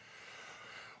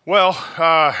Well,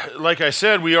 like I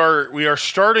said, we are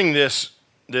starting this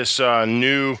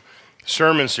new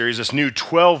sermon series, this new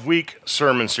 12-week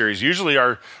sermon series. Usually,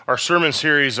 our sermon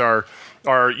series are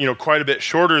quite a bit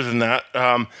shorter than that,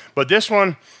 but this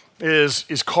one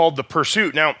is called The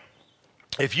Pursuit. Now,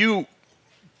 if you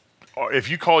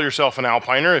call yourself an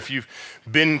Alpiner, if you've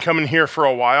been coming here for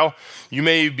a while, you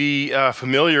may be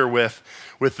familiar with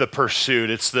The Pursuit.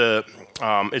 It's the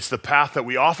path that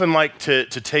we often like to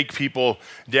take people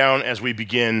down as we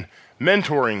begin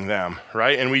mentoring them,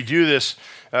 right? And we do this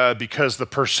because the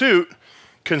pursuit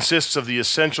consists of the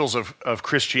essentials of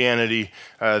Christianity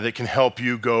that can help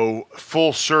you go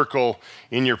full circle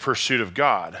in your pursuit of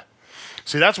God.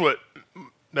 See, that's what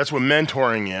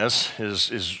mentoring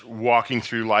is walking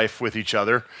through life with each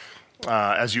other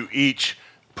as you each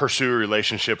pursue a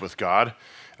relationship with God.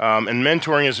 And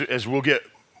mentoring, as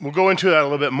we'll go into that a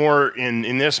little bit more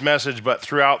in this message, but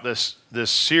throughout this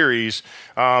series,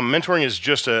 mentoring is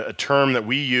just a term that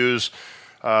we use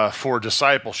for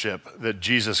discipleship that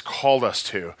Jesus called us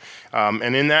to.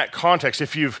 And in that context,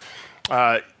 if you've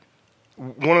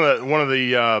one of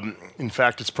the in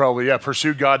fact, it's probably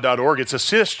pursuegod.org. It's a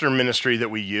sister ministry that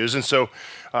we use, and so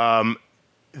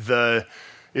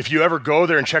if you ever go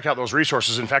there and check out those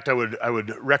resources, in fact, I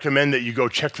would recommend that you go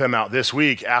check them out this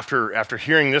week after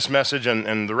hearing this message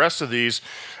and the rest of these.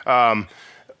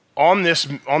 On this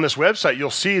website,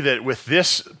 you'll see that with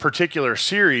this particular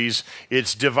series,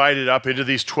 it's divided up into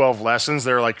these 12 lessons.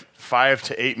 They're like 5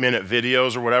 to 8 minute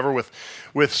videos or whatever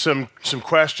with some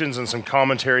questions and some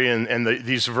commentary and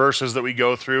these verses that we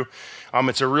go through.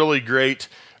 It's a really great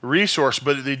resource,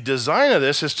 but the design of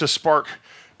this is to spark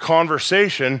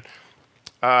conversation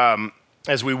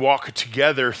as we walk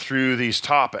together through these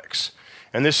topics.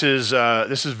 And this is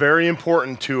very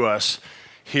important to us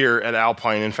here at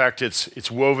Alpine. In fact,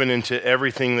 it's woven into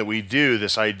everything that we do,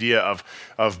 this idea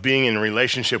of being in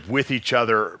relationship with each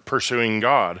other, pursuing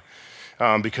God,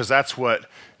 because that's what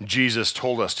Jesus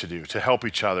told us to do, to help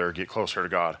each other get closer to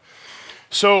God.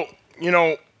 So,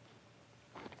 the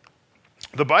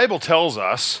Bible tells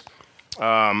us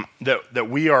that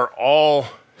we are all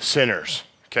sinners,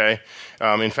 okay?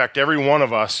 In fact, every one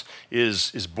of us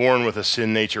is born with a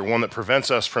sin nature, one that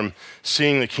prevents us from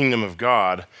seeing the kingdom of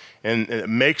God, and it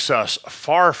makes us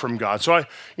far from God. So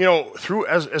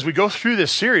as we go through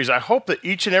this series, I hope that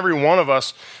each and every one of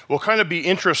us will kind of be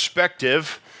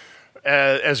introspective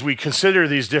as we consider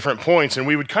these different points, and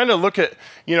we would kind of look at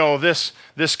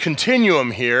this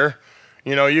continuum here.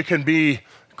 You can be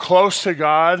close to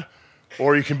God,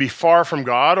 or you can be far from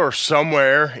God, or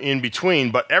somewhere in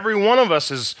between. But every one of us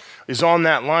is on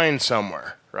that line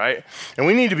somewhere, right? And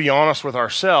we need to be honest with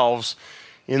ourselves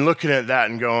in looking at that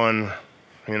and going,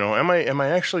 am I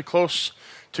actually close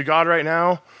to God right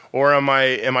now, or am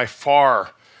I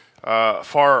far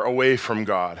away from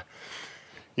God?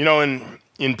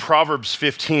 In Proverbs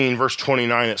 15, verse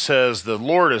 29, it says, "The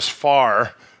Lord is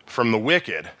far from the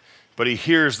wicked, but he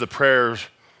hears the prayers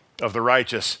of the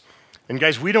righteous." And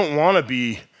guys, we don't want to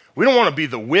be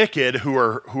the wicked who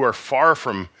are far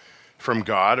from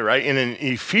God, right? And in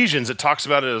Ephesians, it talks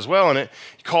about it as well, and it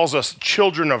calls us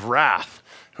children of wrath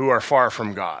who are far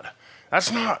from God.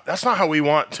 That's not how we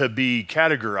want to be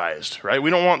categorized, right?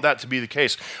 We don't want that to be the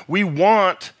case. We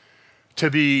want to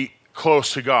be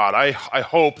close to God. I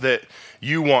hope that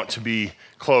you want to be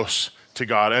close to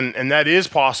God, and that is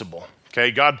possible,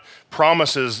 okay? God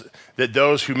promises that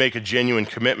those who make a genuine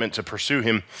commitment to pursue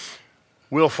him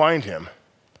will find him.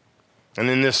 And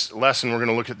in this lesson, we're going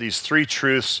to look at these 3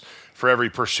 truths for every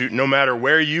pursuit, no matter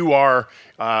where you are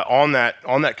on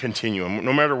that continuum,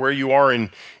 no matter where you are in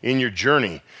your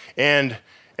journey. And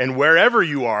wherever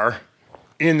you are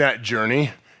in that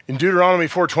journey, in Deuteronomy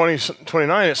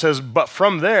 4:29, it says, "But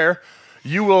from there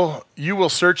you will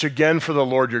search again for the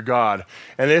Lord your God.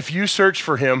 And if you search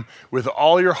for him with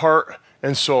all your heart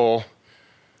and soul,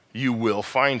 you will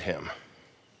find him."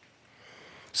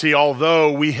 See,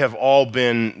 although we have all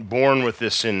been born with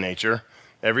this sin nature,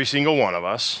 every single one of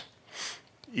us,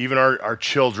 even our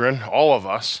children, all of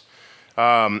us,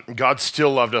 God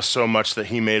still loved us so much that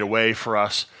he made a way for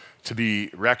us to be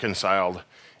reconciled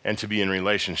and to be in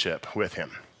relationship with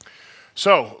him.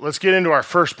 So let's get into our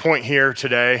first point here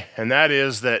today, and that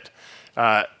is that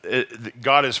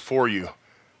God is for you,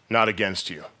 not against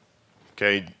you.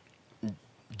 Okay?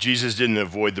 Jesus didn't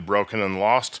avoid the broken and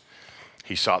lost.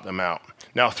 He sought them out.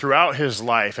 Now, throughout his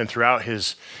life and throughout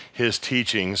his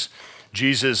teachings,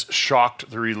 Jesus shocked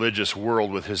the religious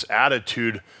world with his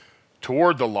attitude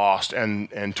toward the lost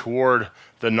and toward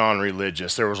the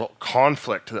non-religious. There was a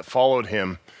conflict that followed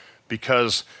him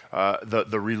because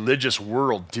the religious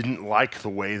world didn't like the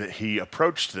way that he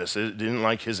approached this. It didn't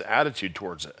like his attitude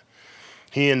towards it.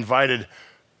 He invited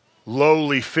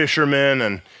lowly fishermen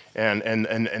and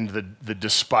the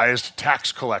despised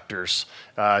tax collectors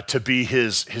to be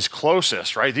his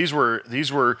closest, right? This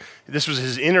was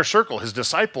his inner circle. His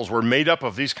disciples were made up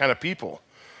of these kind of people.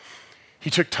 He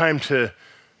took time to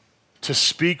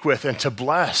speak with and to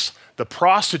bless the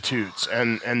prostitutes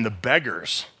and the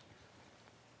beggars.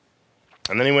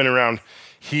 And then he went around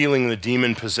healing the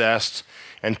demon-possessed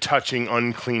and touching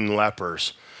unclean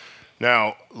lepers.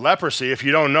 Now, leprosy, if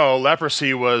you don't know,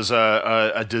 leprosy was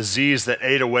a disease that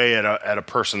ate away at a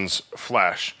person's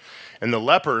flesh. And the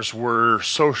lepers were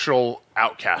social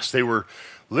outcasts. They were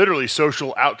literally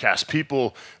social outcasts.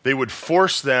 People, they would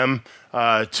force them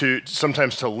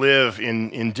sometimes to live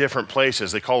in different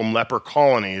places. They call them leper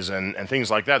colonies and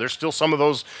things like that. There's still some of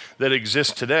those that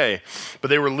exist today. But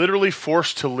they were literally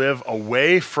forced to live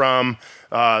away from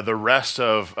the rest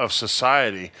of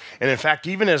society. And in fact,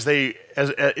 even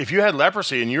if you had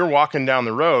leprosy and you're walking down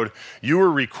the road, you were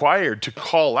required to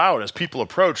call out as people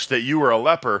approached that you were a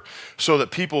leper so that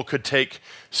people could take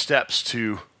steps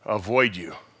to avoid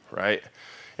you, right?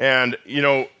 And,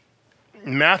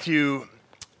 Matthew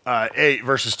 8,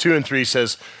 verses 2 and 3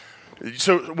 says,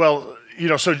 so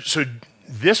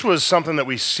this was something that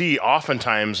we see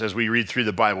oftentimes as we read through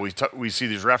the Bible. We see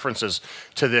these references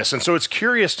to this. And so it's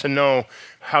curious to know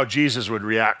how Jesus would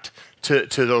react to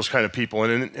those kind of people.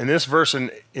 And in this verse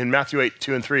in Matthew 8,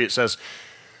 2 and 3, it says,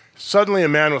 "Suddenly a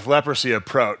man with leprosy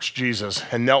approached Jesus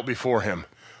and knelt before him.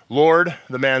 'Lord,'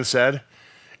 the man said,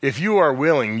 'if you are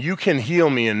willing, you can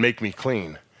heal me and make me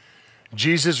clean.'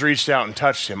 Jesus reached out and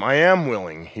touched him. 'I am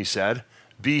willing,' he said,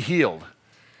 'be healed.'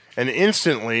 And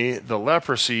instantly the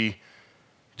leprosy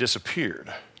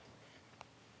disappeared."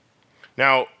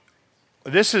 Now,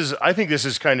 I think this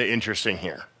is kind of interesting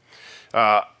here.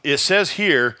 It says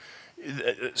here,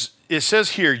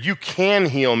 "You can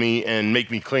heal me and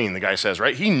make me clean," the guy says,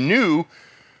 right? He knew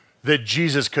that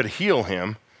Jesus could heal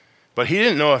him, but he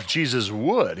didn't know if Jesus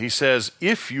would. He says,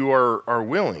 "if you are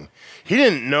willing." He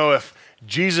didn't know if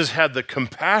Jesus had the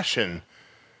compassion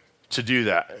to do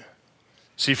that.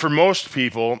 See, for most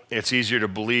people, it's easier to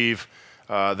believe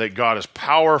that God is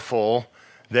powerful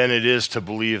than it is to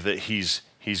believe that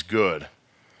he's good.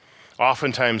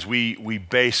 Oftentimes, we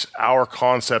base our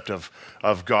concept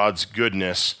of God's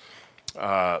goodness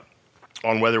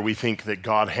on whether we think that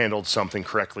God handled something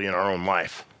correctly in our own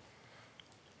life.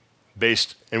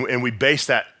 And we base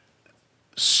that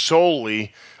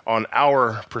solely on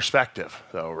our perspective,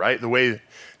 though, right? The way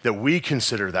that we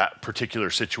consider that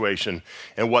particular situation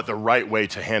and what the right way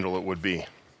to handle it would be.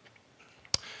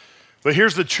 But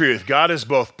here's the truth. God is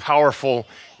both powerful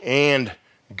and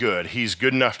good. He's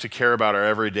good enough to care about our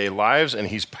everyday lives, and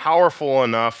he's powerful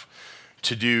enough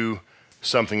to do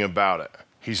something about it.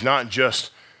 He's not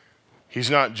just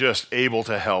able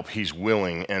to help, he's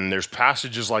willing. And there's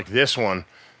passages like this one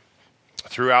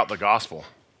throughout the gospel.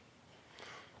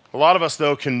 A lot of us,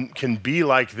 though, can be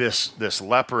like this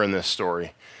leper in this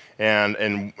story,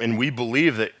 and we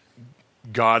believe that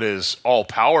God is all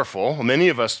powerful. Many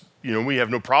of us, we have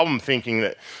no problem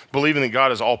believing that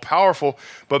God is all powerful.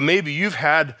 But maybe you've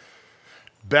had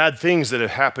bad things that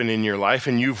have happened in your life,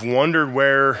 and you've wondered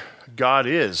where God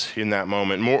is in that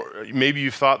moment. Maybe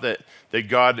you thought that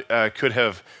God could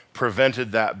have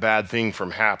prevented that bad thing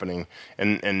from happening,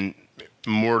 and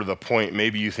more to the point,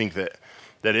 maybe you think that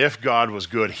if God was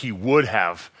good, he would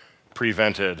have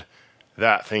prevented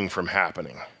that thing from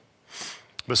happening.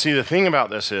 But see, the thing about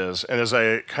this is, and as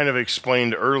I kind of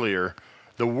explained earlier,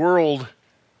 the world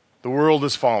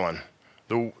is fallen.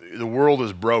 The world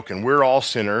is broken. We're all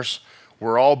sinners.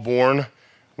 We're all born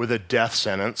with a death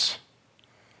sentence.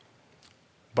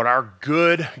 But our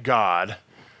good God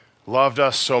loved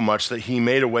us so much that he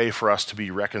made a way for us to be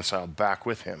reconciled back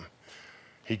with him.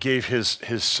 He gave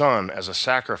his son as a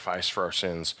sacrifice for our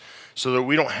sins so that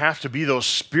we don't have to be those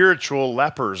spiritual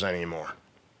lepers anymore.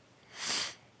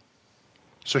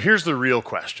 So here's the real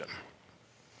question.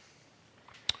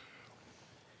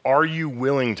 Are you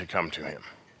willing to come to him?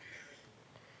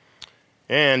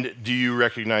 And do you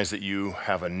recognize that you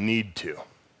have a need to?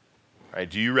 Right?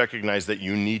 Do you recognize that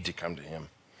you need to come to him?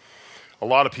 A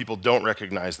lot of people don't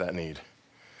recognize that need,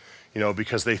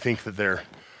 because they think that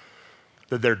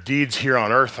their deeds here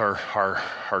on earth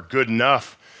are good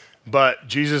enough. But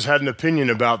Jesus had an opinion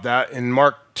about that. In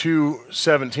Mark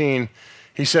 2:17,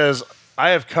 he says, "I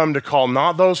have come to call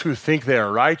not those who think they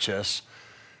are righteous,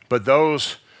 but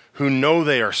those who know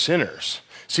they are sinners."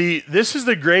 See, this is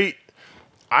the great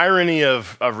irony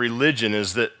of religion,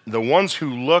 is that the ones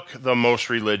who look the most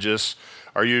religious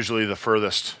are usually the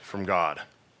furthest from God.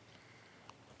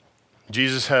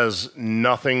 Jesus has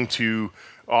nothing to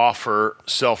offer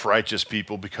self-righteous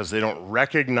people because they don't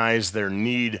recognize their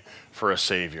need for a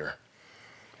Savior.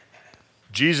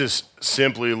 Jesus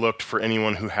simply looked for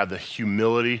anyone who had the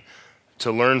humility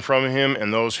to learn from him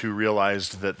and those who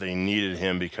realized that they needed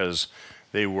him because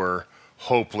they were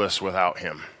hopeless without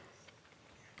him.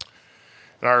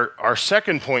 And our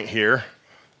second point here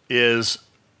is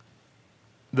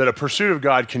that a pursuit of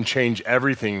God can change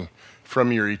everything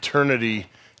from your eternity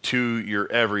to your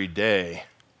everyday.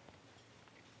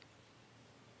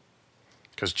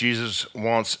 Because Jesus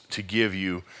wants to give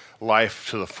you life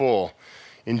to the full.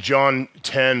 In John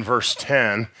 10, verse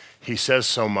 10, he says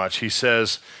so much. He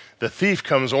says, "The thief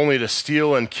comes only to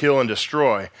steal and kill and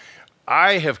destroy.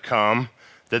 I have come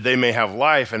that they may have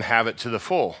life and have it to the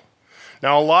full."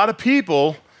 Now, a lot of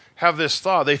people have this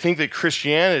thought. They think that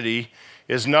Christianity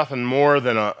is nothing more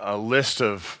than a list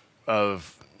of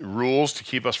rules to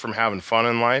keep us from having fun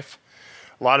in life.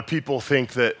 A lot of people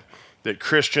think that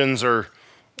Christians are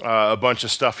a bunch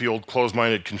of stuffy old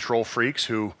closed-minded control freaks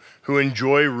who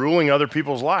enjoy ruling other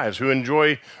people's lives, who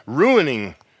enjoy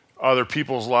ruining other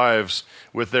people's lives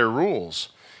with their rules.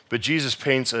 But Jesus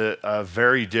paints a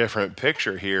very different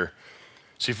picture here.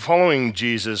 See, following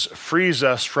Jesus frees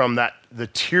us from the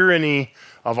tyranny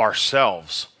of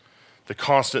ourselves, the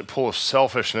constant pull of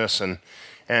selfishness and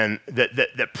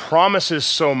that promises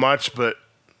so much but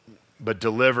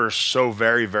delivers so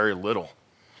very, very little.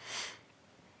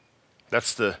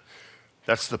 That's the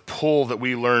pull that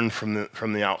we learn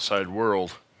from the outside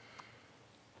world.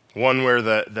 One where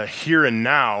the here and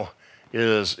now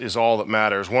is all that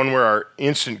matters. One where our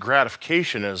instant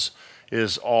gratification is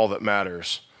all that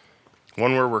matters.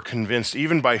 One where we're convinced,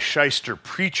 even by shyster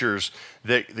preachers,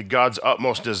 that God's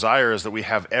utmost desire is that we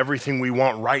have everything we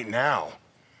want right now.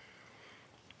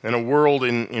 In a world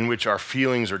in which our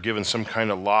feelings are given some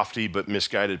kind of lofty but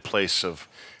misguided place of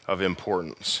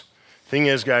importance. Thing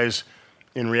is, guys,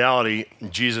 in reality,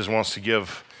 Jesus wants to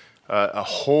give a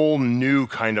whole new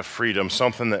kind of freedom,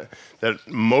 something that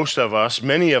most of us,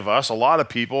 many of us, a lot of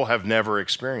people have never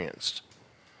experienced.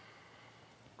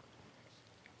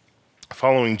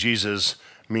 Following Jesus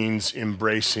means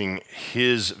embracing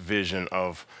his vision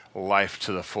of life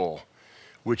to the full,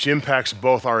 which impacts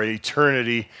both our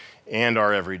eternity and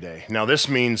our everyday. Now, this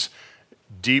means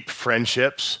deep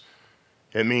friendships.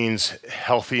 It means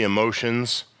healthy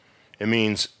emotions. It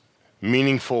means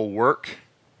meaningful work.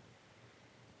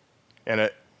 And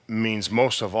it means,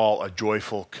 most of all, a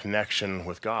joyful connection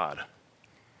with God.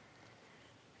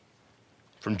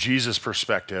 From Jesus'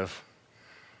 perspective,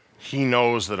 he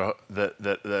knows that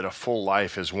a full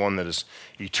life is one that is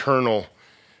eternal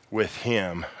with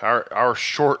him. Our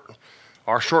short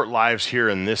lives here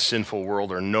in this sinful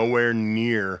world are nowhere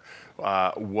near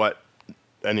what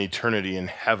an eternity in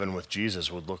heaven with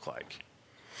Jesus would look like.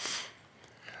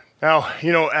 Now,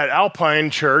 at Alpine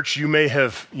Church, you may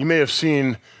have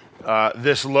seen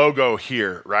this logo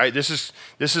here, right? This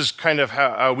is kind of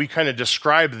how we kind of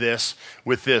describe this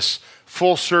with this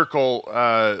full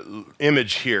circle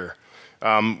image here.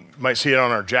 Might see it on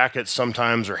our jackets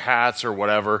sometimes, or hats, or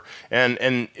whatever. And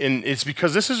it's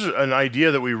because this is an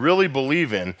idea that we really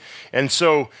believe in. And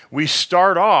so we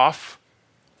start off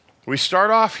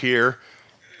here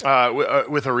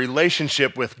with a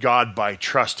relationship with God by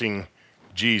trusting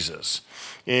Jesus.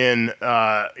 Does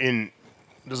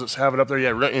it have it up there?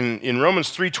 Yeah. In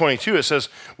Romans 3:22, it says,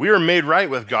 "We are made right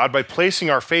with God by placing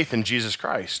our faith in Jesus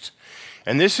Christ."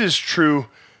 And this is true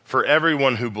for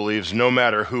everyone who believes, no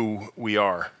matter who we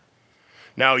are.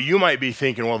 Now, you might be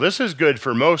thinking, well, this is good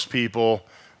for most people,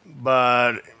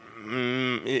 but,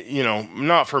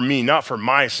 not for me, not for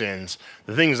my sins.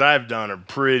 The things I've done are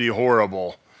pretty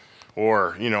horrible.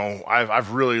 Or,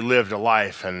 I've really lived a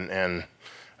life and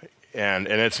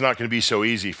it's not going to be so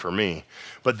easy for me.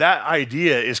 But that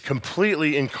idea is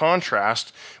completely in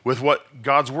contrast with what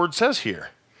God's word says here.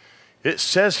 It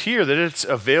says here that it's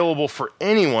available for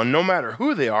anyone, no matter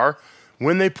who they are,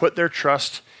 when they put their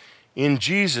trust in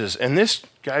Jesus. And this,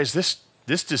 guys,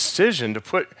 this decision to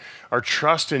put our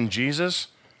trust in Jesus,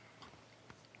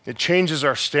 it changes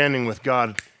our standing with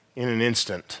God in an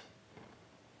instant.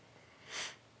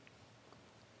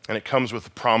 And it comes with the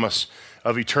promise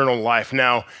of eternal life.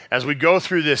 Now, as we go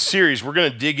through this series, we're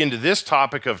going to dig into this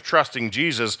topic of trusting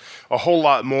Jesus a whole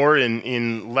lot more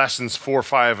in lessons 4,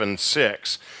 5, and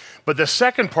 6. But the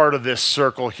second part of this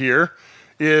circle here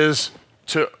is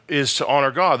to honor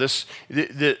God.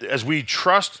 As we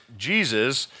trust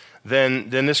Jesus, then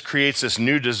this creates this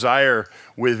new desire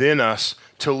within us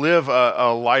to live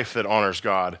a life that honors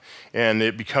God, and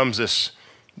it becomes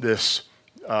this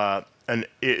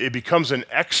it becomes an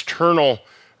external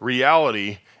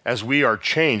reality as we are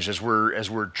changed, as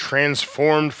we're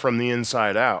transformed from the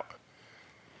inside out.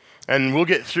 And we'll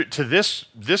get through to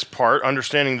this part,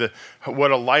 understanding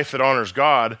what a life that honors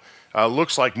God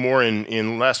looks like more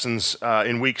in lessons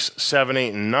in weeks 7,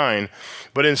 8, and 9.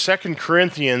 But in 2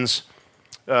 Corinthians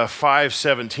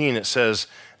 5:17, it says,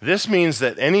 "This means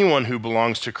that anyone who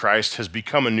belongs to Christ has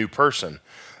become a new person.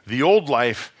 The old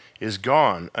life is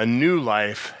gone. A new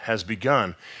life has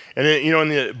begun." And in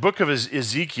the book of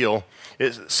Ezekiel,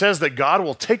 it says that God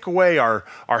will take away our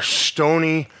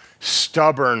stony,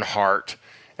 stubborn heart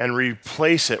and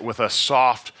replace it with a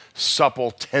soft,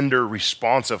 supple, tender,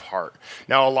 responsive heart.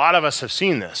 Now, a lot of us have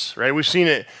seen this, right? We've seen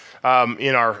it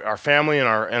in our family and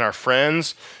our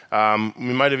friends.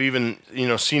 We might have even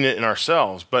seen it in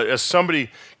ourselves. But as somebody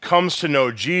comes to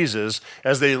know Jesus,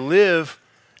 as they live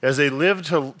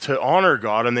to honor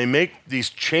God, and they make these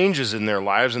changes in their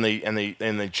lives, and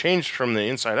they change from the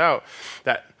inside out,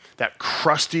 that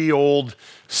crusty old,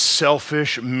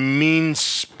 selfish,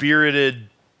 mean-spirited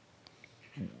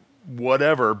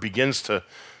whatever begins to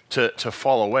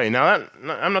fall away. Now,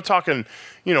 I'm not talking,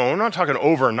 I'm not talking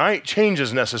overnight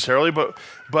changes necessarily,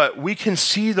 but we can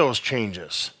see those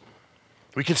changes.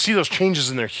 We can see those changes,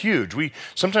 and they're huge.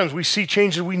 Sometimes we see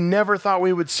changes we never thought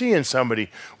we would see in somebody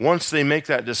once they make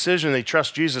that decision, they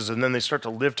trust Jesus, and then they start to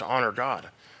live to honor God.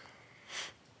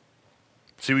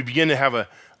 See, we begin to have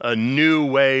a new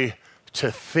way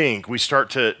to think. We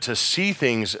start to see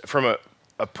things from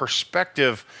a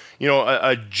perspective,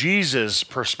 a Jesus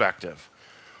perspective.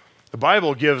 The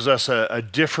Bible gives us a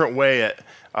different way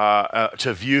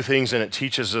to view things, and it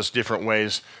teaches us different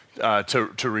ways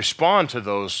to respond to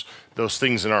those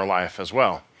things in our life as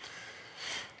well.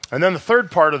 And then the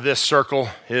third part of this circle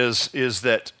is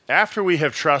that after we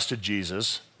have trusted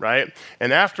Jesus, right,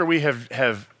 and after we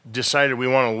have decided we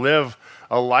want to live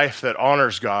a life that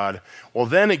honors God, well,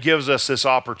 then it gives us this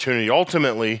opportunity.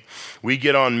 Ultimately, we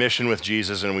get on mission with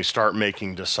Jesus and we start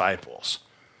making disciples.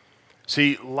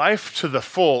 See, life to the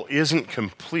full isn't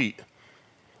complete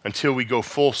until we go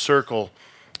full circle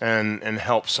and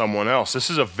help someone else. This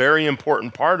is a very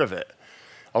important part of it.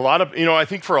 I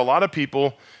think for a lot of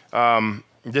people,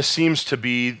 this seems to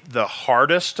be the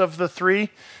hardest of the three,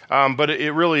 but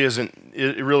it really isn't.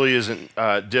 It really isn't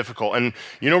difficult. And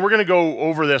we're going to go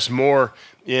over this more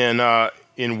in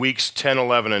weeks 10,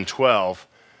 11, and 12.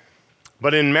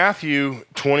 But in Matthew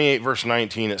 28, verse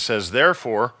 19, it says,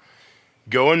 "Therefore,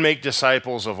 go and make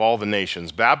disciples of all the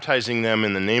nations, baptizing them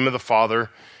in the name of the Father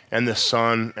and the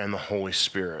Son and the Holy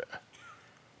Spirit."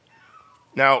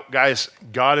 Now, guys,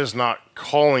 God is not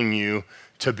calling you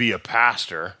to be a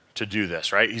pastor to do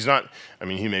this, right? He's not,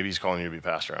 maybe he's calling you to be a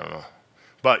pastor, I don't know.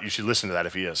 But you should listen to that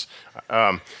if he is.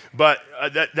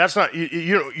 That's not,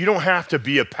 you don't have to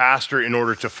be a pastor in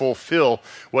order to fulfill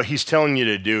what he's telling you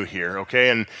to do here, okay?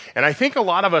 And I think a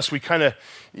lot of us,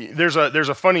 there's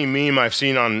a funny meme I've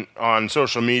seen on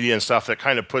social media and stuff that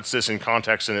kind of puts this in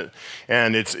context,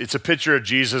 and it's a picture of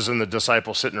Jesus and the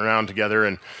disciples sitting around together,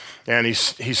 and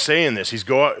he's saying this.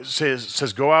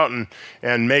 Says go out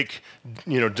and make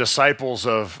disciples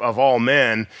of all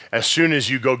men as soon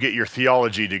as you go get your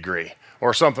theology degree,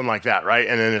 or something like that, right?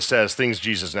 And then it says things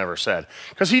Jesus never said.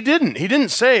 Because he didn't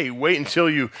say, wait until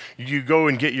you go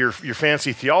and get your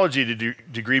fancy theology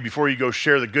degree before you go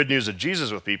share the good news of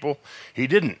Jesus with people. He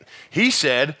didn't. He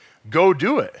said, go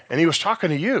do it. And he was talking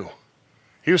to you.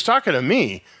 He was talking to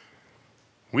me.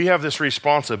 We have this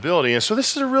responsibility. And so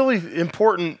this is a really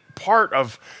important part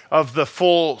of the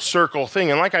full circle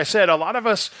thing. And like I said, a lot of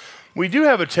us, we do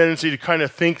have a tendency to kind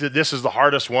of think that this is the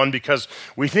hardest one because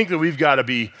we think that we've got to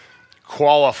be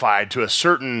qualified to a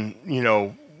certain,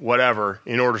 whatever,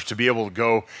 in order to be able to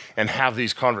go and have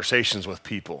these conversations with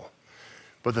people.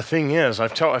 But the thing is, I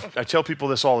tell people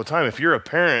this all the time. If you're a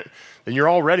parent, then you're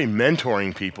already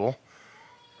mentoring people,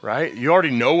 right? You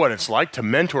already know what it's like to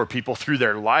mentor people through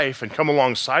their life and come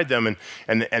alongside them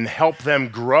and help them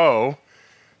grow.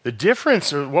 The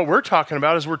difference, what we're talking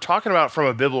about, is we're talking about from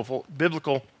a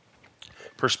biblical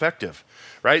perspective,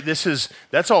 right?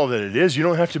 That's all that it is. You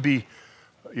don't have to be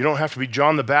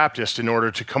John the Baptist in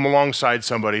order to come alongside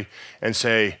somebody and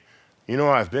say,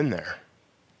 I've been there.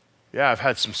 Yeah, I've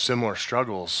had some similar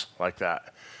struggles like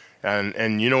that. And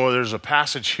there's a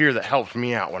passage here that helped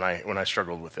me out when I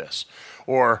struggled with this.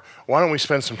 Or why don't we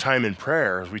spend some time in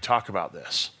prayer as we talk about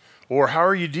this? Or how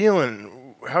are you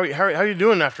dealing? How are you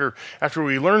doing after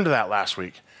we learned that last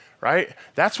week? Right?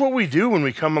 That's what we do when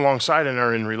we come alongside and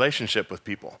are in relationship with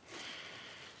people.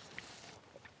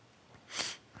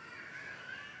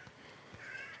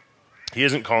 He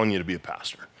isn't calling you to be a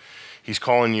pastor. he's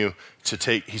telling you to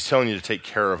take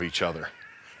care of each other,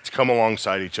 to come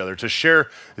alongside each other, to share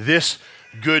this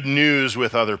good news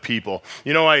with other people.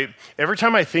 You know, every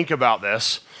time I think about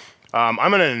this,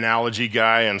 I'm an analogy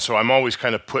guy, and so I'm always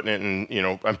kind of putting it in, you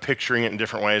know, I'm picturing it in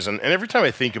different ways. And every time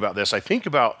I think about this, I think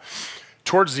about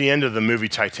towards the end of the movie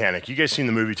Titanic. You guys seen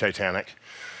the movie Titanic?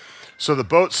 So the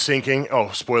boat's sinking.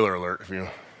 Oh, spoiler alert,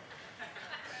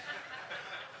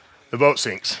 the boat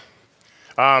sinks.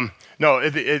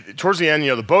 Towards the end, you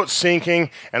know, the boat's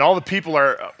sinking, and all the people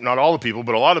are, not all the people,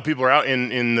 but a lot of people are out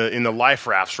in the life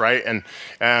rafts, right? And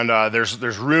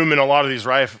there's room in a lot of these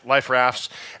life rafts,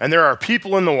 and there are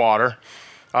people in the water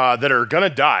that are gonna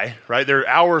die, right? They're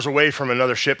hours away from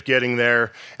another ship getting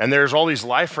there, and there's all these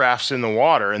life rafts in the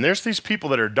water, and there's these people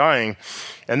that are dying,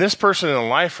 and this person in a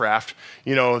life raft,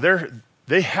 you know,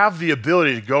 they have the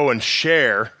ability to go and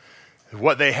share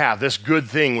what they have, this good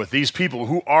thing, with these people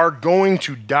who are going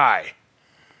to die.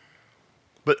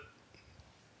 But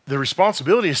the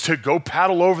responsibility is to go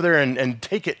paddle over there and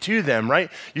take it to them, right?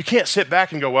 You can't sit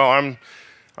back and go, well,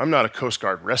 I'm not a Coast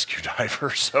Guard rescue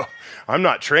diver, so I'm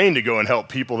not trained to go and help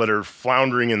people that are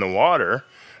floundering in the water.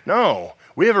 No,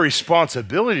 we have a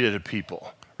responsibility to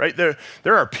people, right? There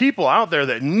are people out there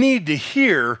that need to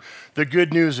hear the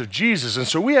good news of Jesus, and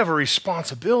so we have a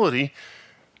responsibility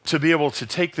to be able to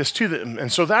take this to them.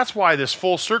 And so that's why this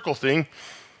full circle thing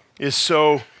is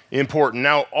so important.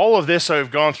 Now, all of this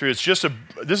I've gone through, this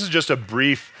is just a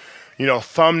brief, you know,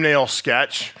 thumbnail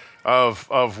sketch of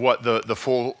what the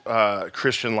full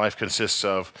Christian life consists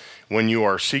of when you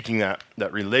are seeking that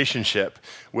relationship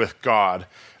with God.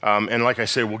 And like I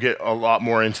said, we'll get a lot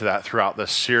more into that throughout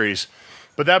this series.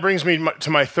 But that brings me to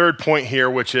my third point here,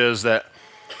 which is that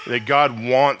God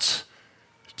wants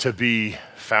to be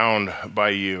found by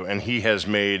you, and he has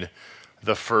made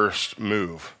the first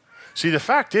move. See, the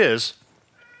fact is,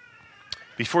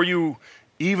 before you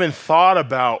even thought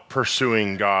about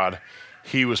pursuing God,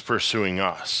 he was pursuing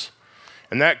us.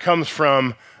 And that comes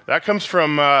from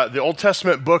the Old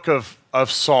Testament book of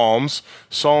Psalms,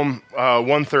 Psalm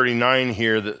 139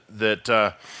 here,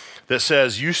 that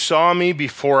says, "You saw me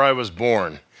before I was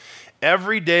born.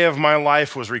 Every day of my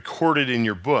life was recorded in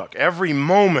your book. Every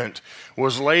moment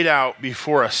was laid out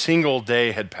before a single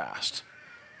day had passed."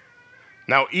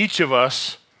 Now, each of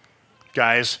us,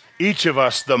 guys,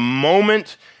 the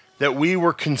moment that we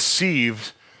were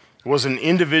conceived was an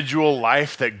individual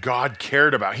life that God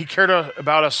cared about. He cared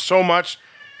about us so much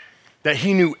that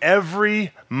he knew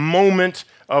every moment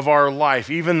of our life,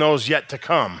 even those yet to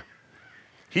come.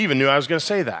 He even knew I was going to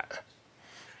say that.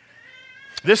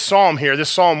 This psalm here, this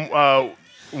Psalm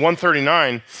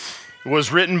 139,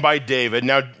 was written by David.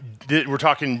 Now, we're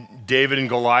talking David and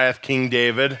Goliath, King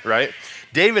David, right?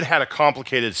 David had a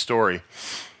complicated story.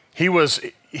 He was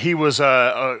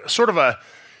a sort of a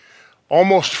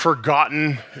almost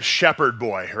forgotten shepherd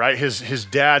boy, right? His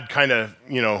dad kind of,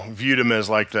 you know, viewed him as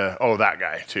like that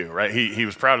guy too, right? He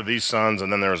was proud of these sons,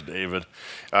 and then there was David.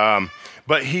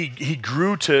 But he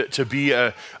grew to be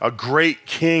a great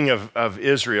king of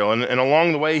Israel. And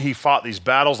along the way, he fought these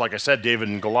battles, like I said, David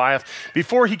and Goliath.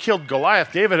 Before he killed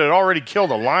Goliath, David had already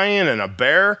killed a lion and a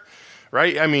bear,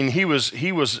 right? I mean, he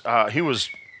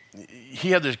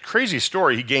had this crazy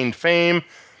story. He gained fame.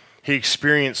 He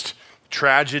experienced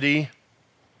tragedy.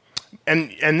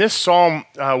 And this Psalm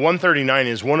 139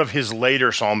 is one of his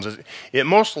later Psalms. It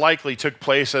most likely took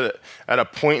place at a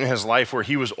point in his life where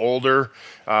he was older.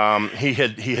 He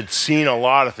had seen a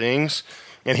lot of things,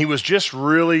 and he was just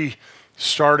really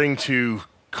starting to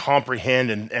comprehend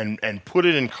and put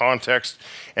it in context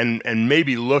and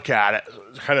maybe look at it,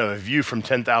 kind of a view from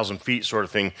 10,000 feet sort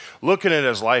of thing, looking at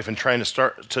his life and trying to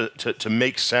start to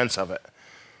make sense of it.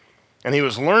 And he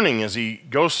was learning as he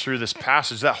goes through this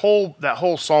passage. That whole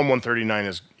Psalm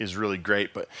 139 is really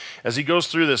great. But as he goes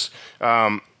through this,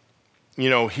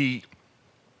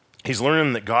 he's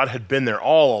learning that God had been there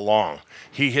all along.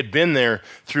 He had been there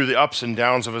through the ups and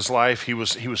downs of his life. He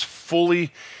was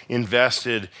fully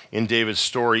invested in David's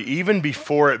story, even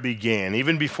before it began,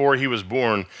 even before he was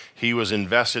born. He was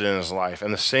invested in his life,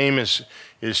 and the same is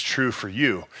true for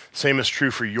you. The same is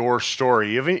true for your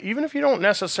story, even if you don't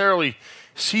necessarily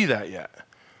see that yet.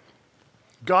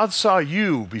 God saw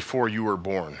you before you were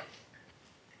born.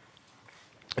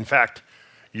 In fact,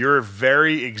 your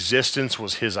very existence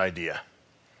was his idea.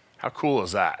 How cool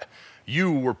is that?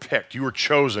 You were picked, you were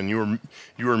chosen, you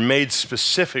were made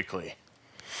specifically.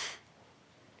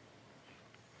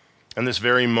 And this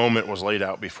very moment was laid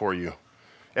out before you.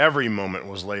 Every moment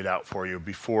was laid out for you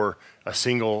before a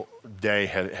single day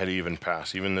had even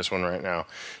passed, even this one right now.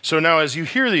 So now as you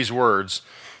hear these words,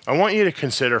 I want you to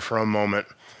consider for a moment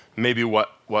maybe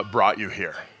what brought you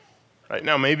here. Right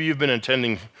now, maybe you've been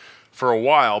attending for a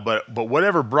while, but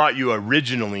whatever brought you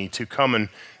originally to come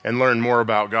and learn more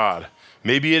about God.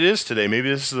 Maybe it is today. Maybe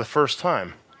this is the first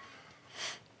time.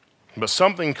 But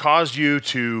something caused you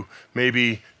to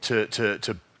maybe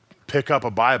to pick up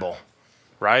a Bible,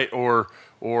 right? Or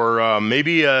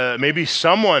maybe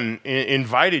someone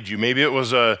invited you. Maybe it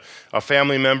was a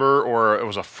family member, or it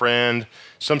was a friend,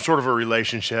 some sort of a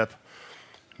relationship.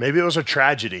 Maybe it was a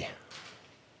tragedy.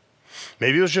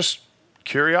 Maybe it was just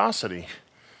curiosity.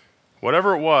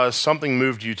 Whatever it was, something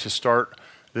moved you to start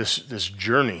this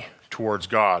journey towards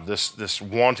God, this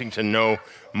wanting to know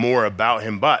more about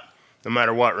him. But no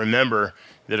matter what, remember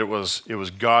that it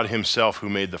was God himself who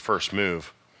made the first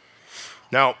move.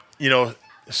 Now,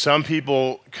 some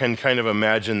people can kind of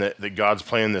imagine that God's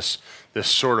playing this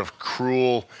sort of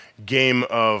cruel game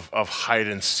of hide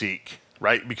and seek,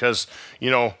 right? Because,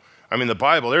 the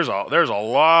Bible, there's a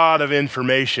lot of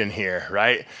information here,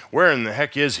 right? Where in the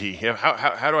heck is he?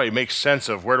 How do I make sense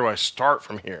of where do I start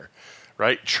from here,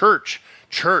 right? Church,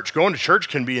 going to church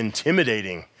can be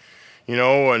intimidating,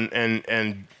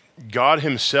 and God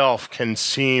himself can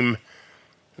seem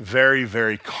very,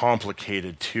 very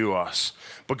complicated to us.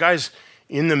 But guys,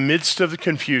 in the midst of the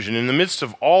confusion, in the midst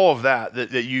of all of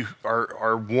that you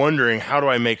are wondering, how do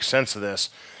I make sense of this?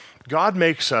 God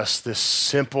makes us this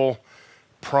simple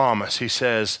promise. He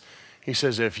says,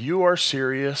 if you are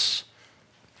serious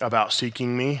about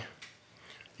seeking me,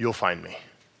 you'll find me.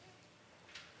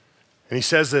 And he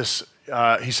says this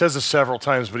several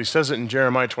times, but he says it in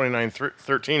Jeremiah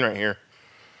 29:13 right here.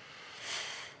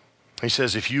 He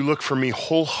says, if you look for me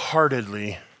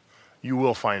wholeheartedly, you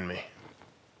will find me.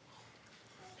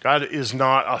 God is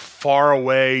not a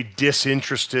faraway,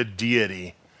 disinterested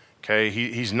deity. Okay,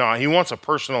 he's not. He wants a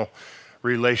personal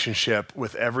relationship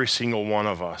with every single one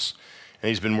of us. And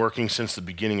he's been working since the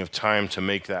beginning of time to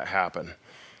make that happen.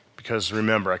 Because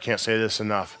remember, I can't say this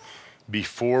enough,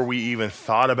 before we even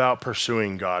thought about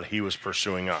pursuing God, he was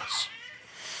pursuing us.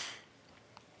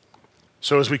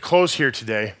 So as we close here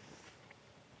today,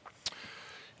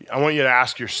 I want you to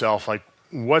ask yourself,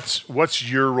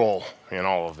 what's your role in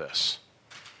all of this?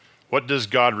 What does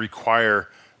God require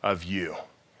of you?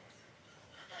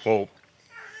 Well,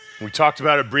 we talked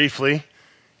about it briefly.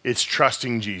 It's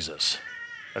trusting Jesus.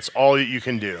 That's all that you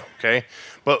can do, okay?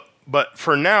 But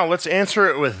for now, let's answer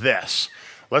it with this.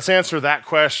 Let's answer that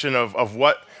question of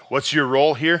what's your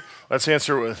role here? Let's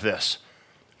answer it with this.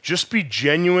 Just be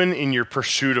genuine in your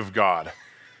pursuit of God.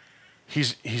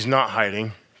 He's not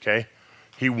hiding, okay?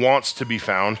 He wants to be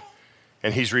found,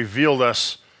 and he's revealed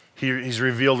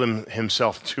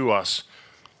himself to us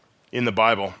in the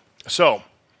Bible. So,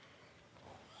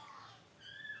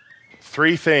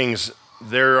 3 things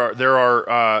there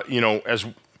are as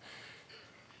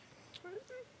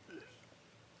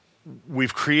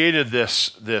we've created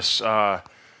this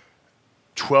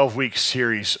 12-week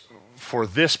series for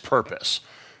this purpose,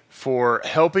 for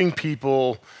helping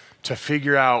people to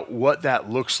figure out what that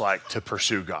looks like to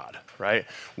pursue God, right?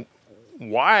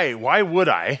 Why would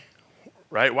I,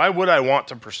 right? Why would I want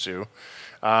to pursue?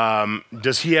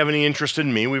 Does he have any interest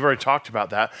in me? We've already talked about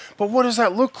that. But what does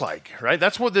that look like, right?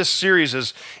 That's what this series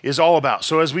is all about.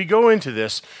 So as we go into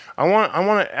this, I want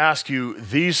to ask you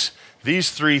these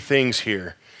 3 things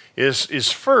here.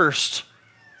 Is first,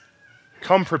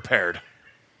 come prepared.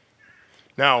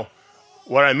 Now,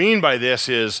 what I mean by this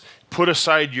is put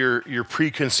aside your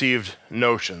preconceived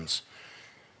notions.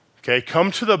 Okay,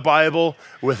 come to the Bible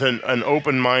with an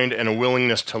open mind and a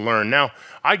willingness to learn. Now,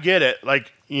 I get it.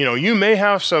 You may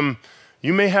have some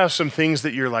things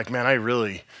that you're like,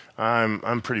 man,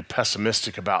 I'm pretty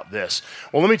pessimistic about this.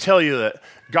 Well, let me tell you that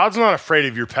God's not afraid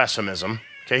of your pessimism.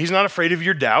 Okay, he's not afraid of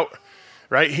your doubt,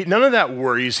 right? None of that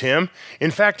worries him.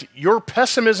 In fact, your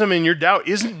pessimism and your doubt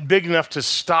isn't big enough to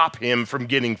stop him from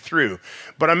getting through.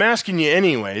 But I'm asking you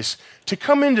anyways to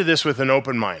come into this with an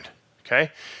open mind.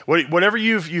 Okay, whatever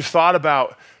you've thought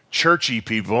about churchy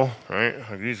people, right,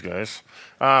 like these guys,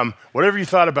 whatever you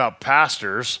thought about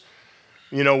pastors,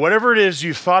 whatever it is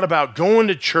you thought about going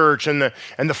to church and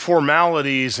the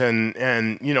formalities and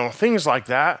things like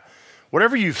that,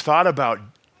 whatever you've thought about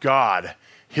God,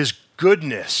 his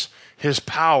goodness, his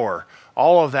power,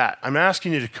 all of that, I'm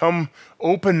asking you to come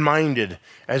open-minded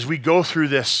as we go through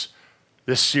this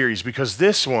series, because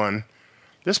this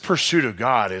pursuit of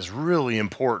God is really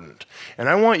important. And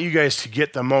I want you guys to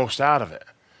get the most out of it.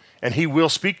 And he will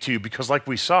speak to you because, like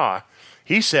we saw,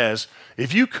 he says,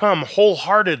 if you come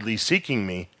wholeheartedly seeking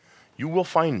me, you will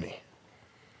find me.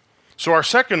 So our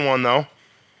second one, though,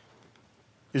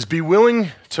 is be willing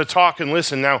to talk and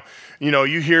listen. Now,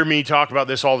 you hear me talk about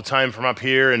this all the time from up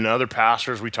here, and other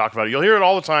pastors, we talk about it. You'll hear it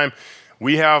all the time.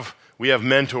 We have we have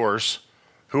mentors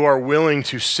who are willing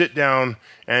to sit down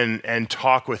and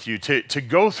talk with you, to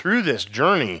go through this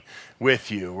journey with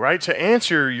you, right? To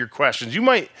answer your questions. You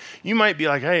might be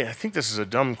like, hey, I think this is a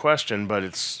dumb question, but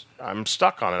I'm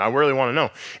stuck on it. I really want to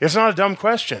know. It's not a dumb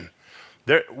question.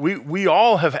 We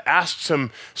all have asked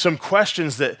some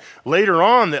questions that later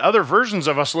on, the other versions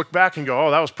of us look back and go,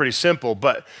 oh, that was pretty simple.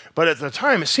 But at the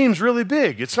time, it seems really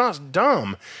big. It's not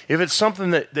dumb. If it's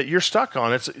something that you're stuck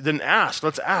on, then ask.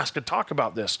 Let's ask and talk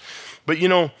about this. But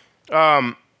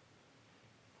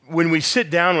when we sit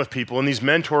down with people in these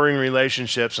mentoring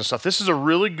relationships and stuff, this is a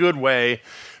really good way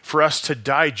for us to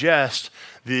digest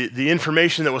the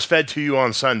information that was fed to you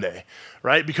on Sunday,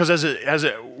 right? Because as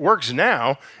it works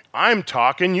now, I'm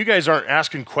talking, you guys aren't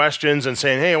asking questions and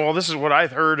saying, hey, well, this is what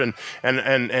I've heard, and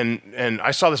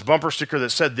I saw this bumper sticker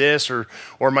that said this, or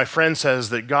my friend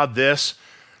says that God this,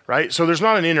 right? So there's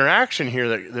not an interaction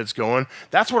here that's going.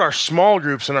 That's what our small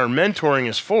groups and our mentoring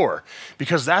is for,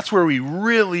 because that's where we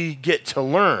really get to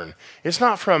learn. It's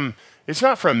not from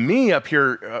me up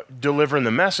here delivering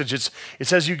the message.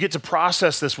 It's as you get to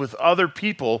process this with other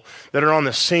people that are on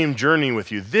the same journey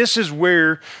with you. This is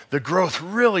where the growth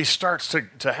really starts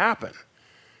to happen.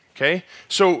 Okay?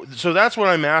 So that's what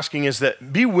I'm asking, is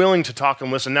that be willing to talk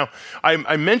and listen. Now,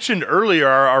 I mentioned earlier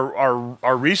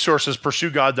our resources,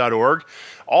 pursuegod.org.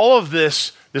 All of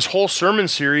this whole sermon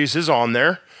series is on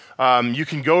there. You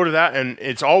can go to that, and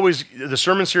it's always, the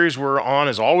sermon series we're on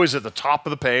is always at the top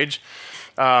of the page.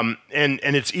 And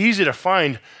it's easy to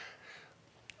find,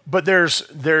 but they're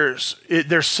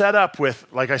set up with,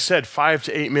 like I said, 5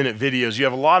 to 8 minute videos. You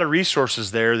have a lot of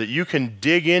resources there that you can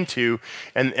dig into,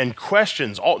 and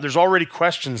questions. There's already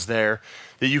questions there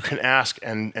that you can ask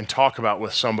and talk about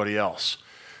with somebody else.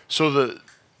 So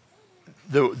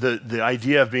the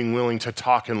idea of being willing to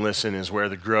talk and listen is where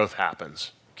the growth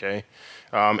happens. Okay,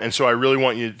 and so I really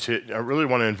want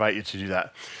to invite you to do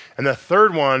that. And the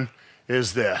third one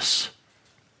is this.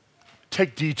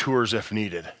 Take detours if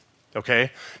needed,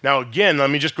 okay? Now, again, let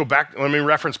me just go back. Let me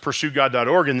reference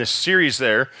pursuegod.org in this series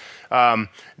there.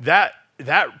 That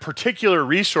particular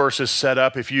resource is set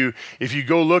up, if you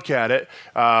go look at it,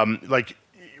 like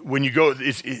when you go,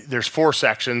 there's 4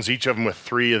 sections, each of them with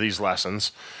 3 of these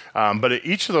lessons. But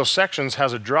each of those sections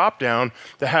has a drop-down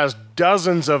that has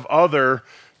dozens of other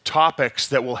topics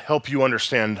that will help you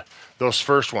understand those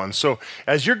first ones. So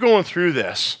as you're going through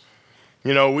this,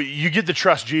 you get the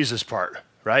trust Jesus part,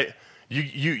 right?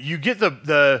 You get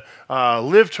the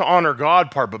live to honor God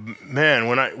part, but man,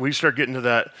 when we start getting to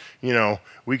that,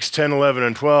 weeks 10, 11,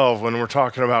 and 12, when we're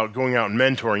talking about going out and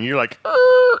mentoring, you're like,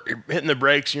 you're hitting the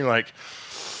brakes, and you're like,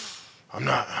 I'm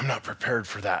not prepared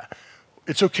for that.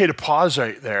 It's okay to pause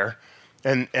right there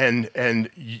and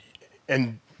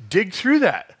dig through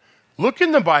that. Look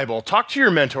in the Bible, talk to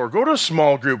your mentor, go to a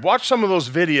small group, watch some of those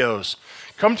videos,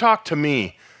 come talk to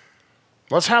me.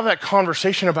 Let's have that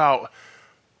conversation about,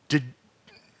 did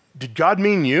God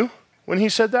mean you when he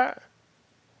said that?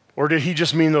 Or did he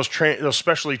just mean those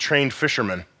specially trained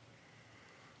fishermen,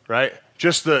 right?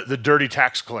 Just the dirty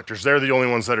tax collectors. They're the only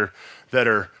ones that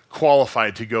are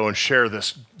qualified to go and share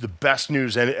the best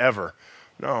news ever.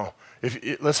 No,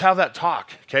 let's have that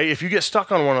talk, okay? If you get stuck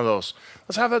on one of those,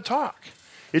 let's have that talk.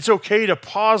 It's okay to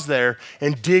pause there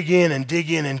and dig in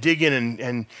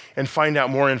and find out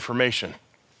more information.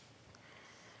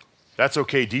 That's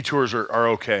okay. Detours are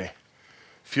okay.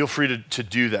 Feel free to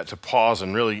do that, to pause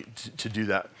and really to do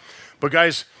that. But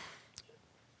guys,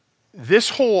 this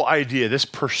whole idea, this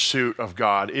pursuit of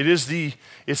God, it's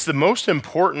the most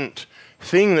important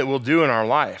thing that we'll do in our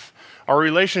life. Our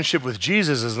relationship with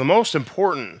Jesus is the most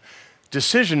important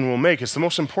decision we'll make. It's the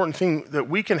most important thing that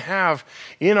we can have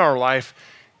in our life.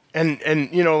 And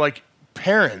like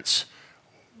parents,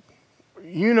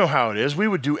 you know how it is. We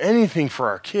would do anything for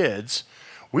our kids.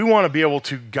 We want to be able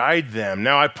to guide them.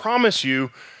 Now, I promise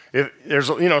you, if there's,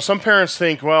 some parents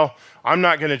think, well, I'm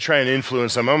not going to try and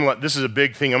influence them. This is a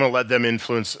big thing. I'm going to let them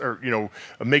influence or,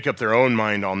 make up their own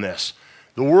mind on this.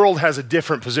 The world has a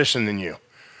different position than you.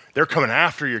 They're coming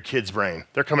after your kid's brain.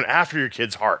 They're coming after your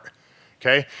kid's heart.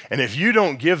 Okay? And if you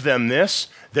don't give them this,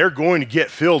 they're going to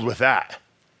get filled with that.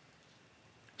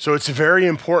 So it's very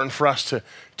important for us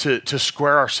to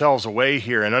square ourselves away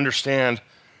here and understand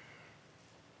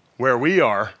where we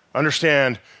are,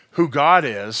 understand who God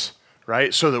is,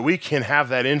 right? So that we can have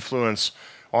that influence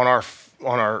on our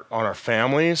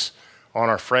families, on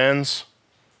our friends,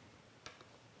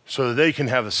 so that they can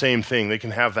have the same thing. They can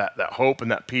have that hope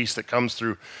and that peace that comes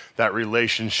through that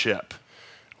relationship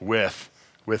with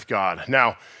God.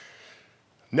 Now,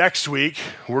 next week,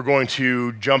 we're going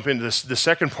to jump into this. The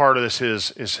second part of this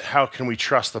is how can we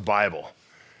trust the Bible?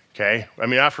 Okay? I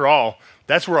mean, after all,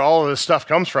 that's where all of this stuff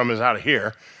comes from, is out of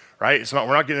here, right? We're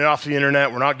not getting it off the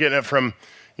internet. We're not getting it from,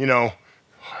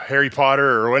 Harry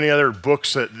Potter or any other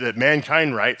books that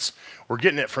mankind writes. We're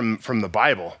getting it from the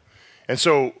Bible. And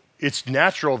so it's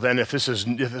natural then, if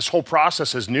this whole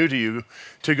process is new to you,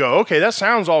 to go, okay, that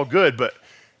sounds all good, but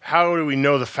how do we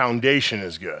know the foundation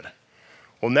is good?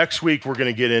 Well, next week we're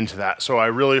going to get into that. So I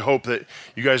really hope that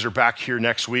you guys are back here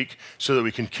next week so that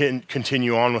we can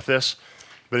continue on with this.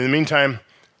 But in the meantime,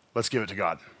 let's give it to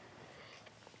God.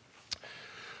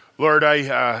 Lord,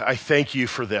 I thank you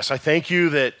for this. I thank you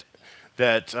that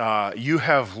you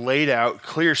have laid out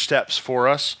clear steps for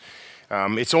us.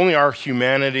 It's only our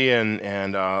humanity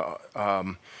and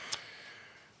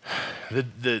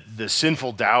the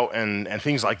sinful doubt and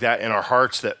things like that in our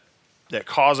hearts that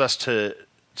cause us to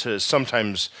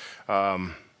sometimes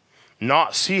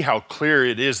not see how clear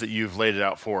it is that you've laid it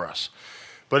out for us.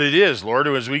 But it is, Lord,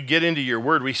 as we get into your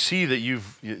word, we see that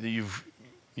you've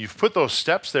put those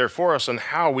steps there for us on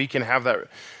how we can have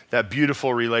that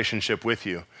beautiful relationship with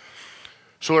you.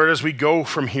 So, Lord, as we go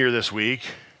from here this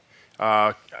week,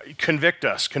 convict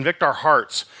our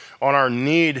hearts on our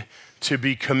need to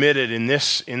be committed in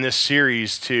this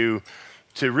series to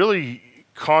really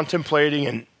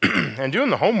contemplating and doing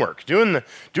the homework, doing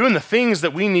the things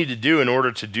that we need to do in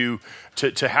order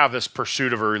to have this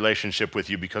pursuit of a relationship with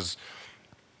you. Because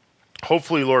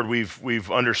hopefully, Lord,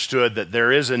 we've understood that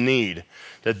there is a need,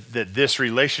 that this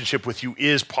relationship with you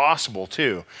is possible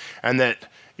too, and that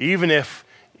even if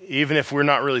we're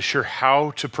not really sure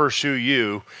how to pursue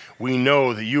you, we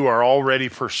know that you are already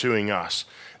pursuing us,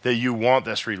 that you want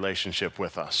this relationship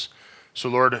with us. So,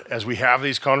 Lord, as we have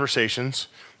these conversations,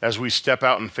 as we step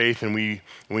out in faith and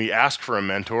we ask for a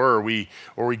mentor, or we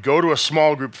go to a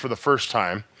small group for the first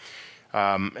time,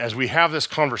 as we have this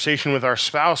conversation with our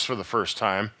spouse for the first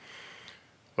time,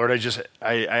 Lord,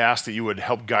 I ask that you would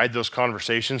help guide those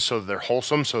conversations so that they're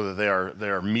wholesome, so that they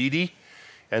are meaty,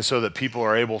 and so that people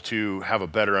are able to have a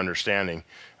better understanding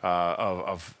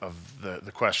of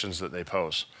the questions that they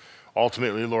pose.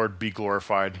 Ultimately, Lord, be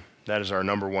glorified. That is our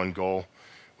number one goal.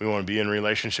 We want to be in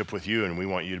relationship with you, and we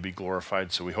want you to be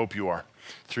glorified, so we hope you are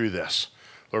through this.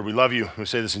 Lord, we love you. We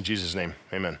say this in Jesus' name.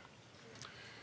 Amen.